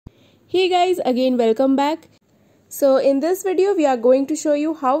Hey guys, again welcome back. So in this video we are going to show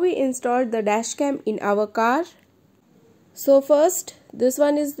you how we installed the dashcam in our car. So first, this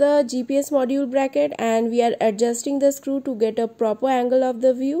one is the GPS module bracket and we are adjusting the screw to get a proper angle of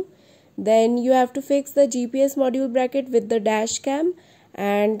the view. Then you have to fix the GPS module bracket with the dashcam,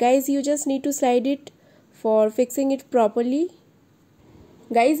 and guys, you just need to slide it for fixing it properly.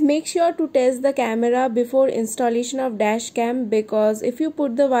 Guys, make sure to test the camera before installation of dashcam, because if you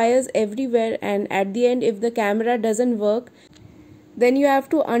put the wires everywhere and at the end if the camera doesn't work, then you have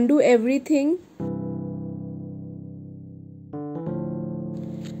to undo everything.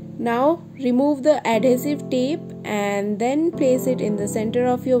 Now remove the adhesive tape and then place it in the center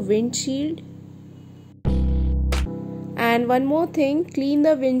of your windshield. And one more thing, clean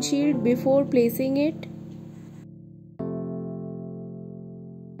the windshield before placing it.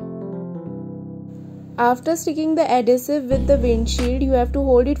 After sticking the adhesive with the windshield, you have to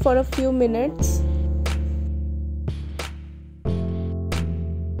hold it for a few minutes.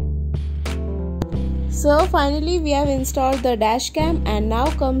 So finally we have installed the dashcam, and now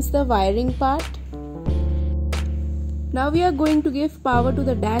comes the wiring part. Now we are going to give power to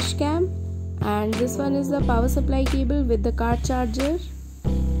the dashcam, and this one is the power supply cable with the car charger.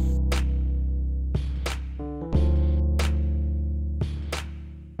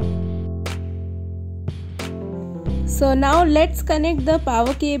 So now let's connect the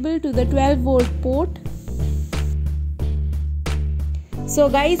power cable to the 12 volt port. So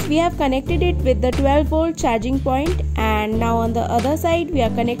guys, we have connected it with the 12 volt charging point, and now on the other side we are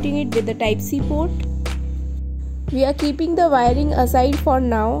connecting it with the Type-C port. We are keeping the wiring aside for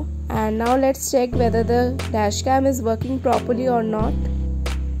now, and now let's check whether the dashcam is working properly or not.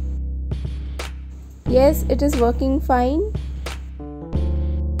 Yes, it is working fine.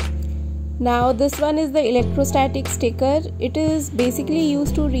 Now this one is the electrostatic sticker. It is basically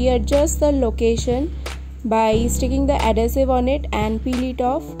used to readjust the location by sticking the adhesive on it and peel it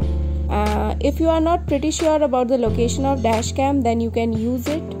off. If you are not pretty sure about the location of dashcam, then you can use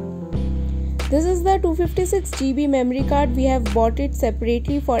it. This is the 256 GB memory card. We have bought it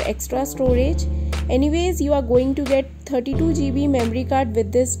separately for extra storage. Anyways, you are going to get 32 GB memory card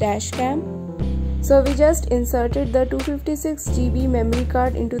with this dashcam. So we just inserted the 256 GB memory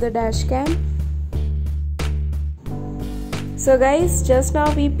card into the dashcam. So guys, just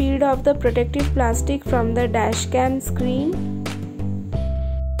now we peeled off the protective plastic from the dashcam screen.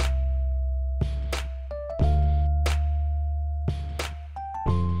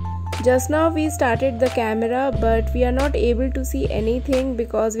 Just now we started the camera, but we are not able to see anything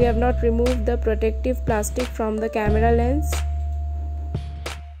because we have not removed the protective plastic from the camera lens.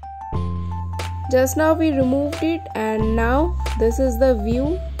 Just now we removed it, and now this is the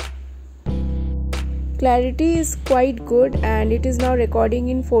view. Clarity is quite good and it is now recording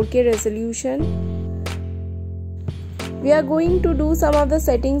in 4K resolution. We are going to do some of the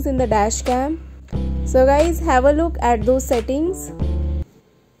settings in the dashcam. So guys, have a look at those settings.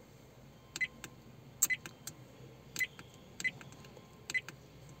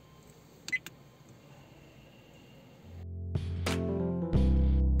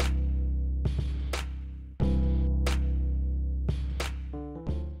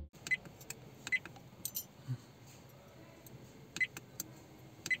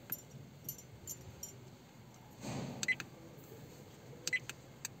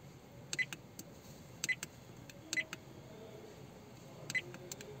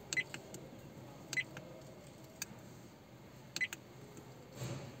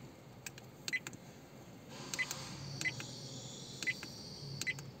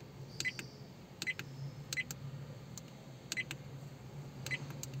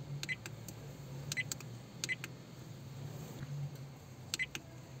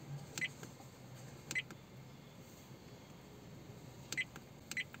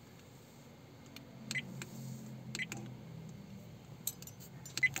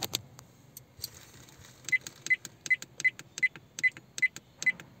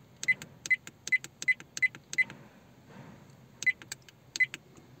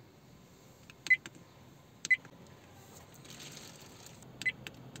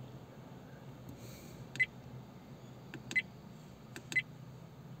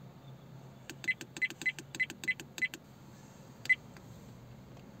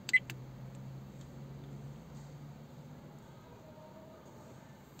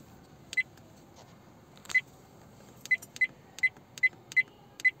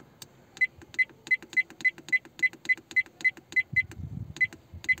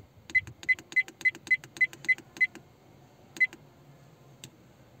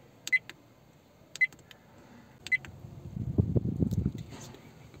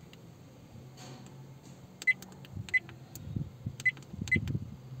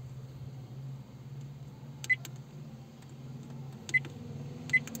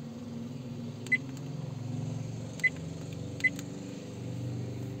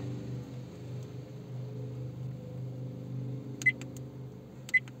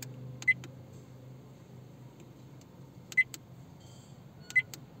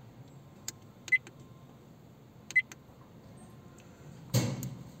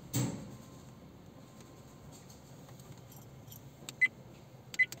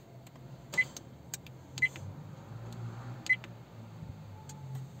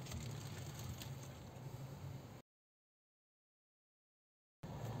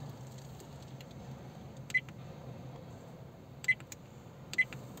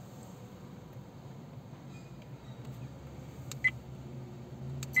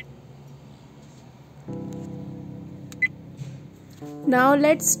 Now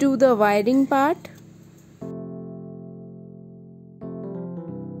let's do the wiring part.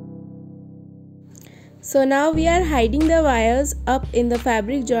 So now we are hiding the wires up in the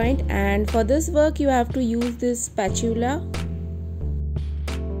fabric joint, and for this work you have to use this spatula.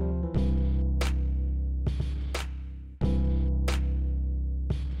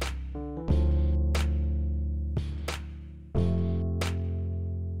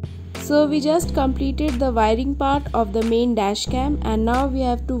 So we just completed the wiring part of the main dash cam, and now we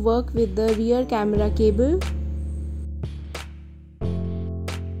have to work with the rear camera cable.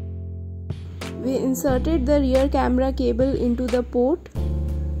 We inserted the rear camera cable into the port,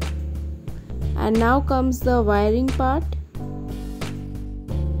 and now comes the wiring part.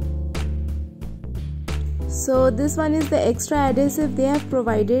 So this one is the extra adhesive they have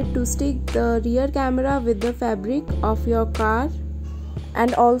provided to stick the rear camera with the fabric of your car,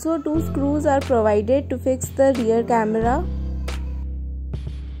 and also 2 screws are provided to fix the rear camera.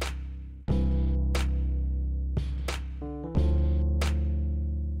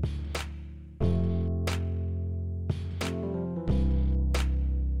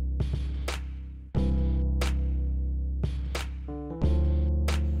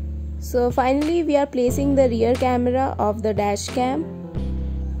 So finally we are placing the rear camera of the dash cam,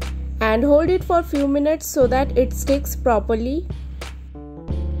 and hold it for few minutes so that it sticks properly.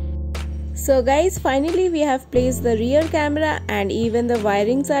 So guys, finally we have placed the rear camera and even the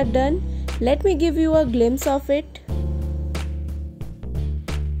wirings are done. Let me give you a glimpse of it.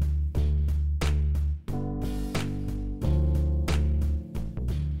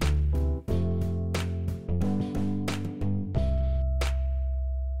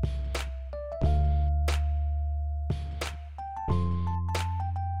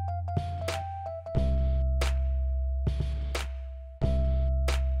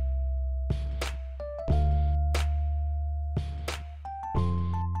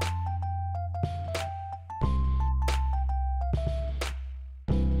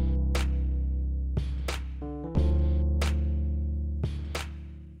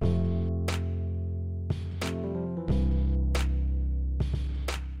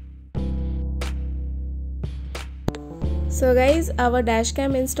 So guys, our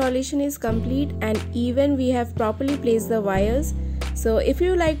dashcam installation is complete, and even we have properly placed the wires. So if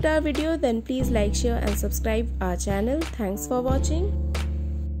you liked our video, then please like, share and subscribe our channel. Thanks for watching.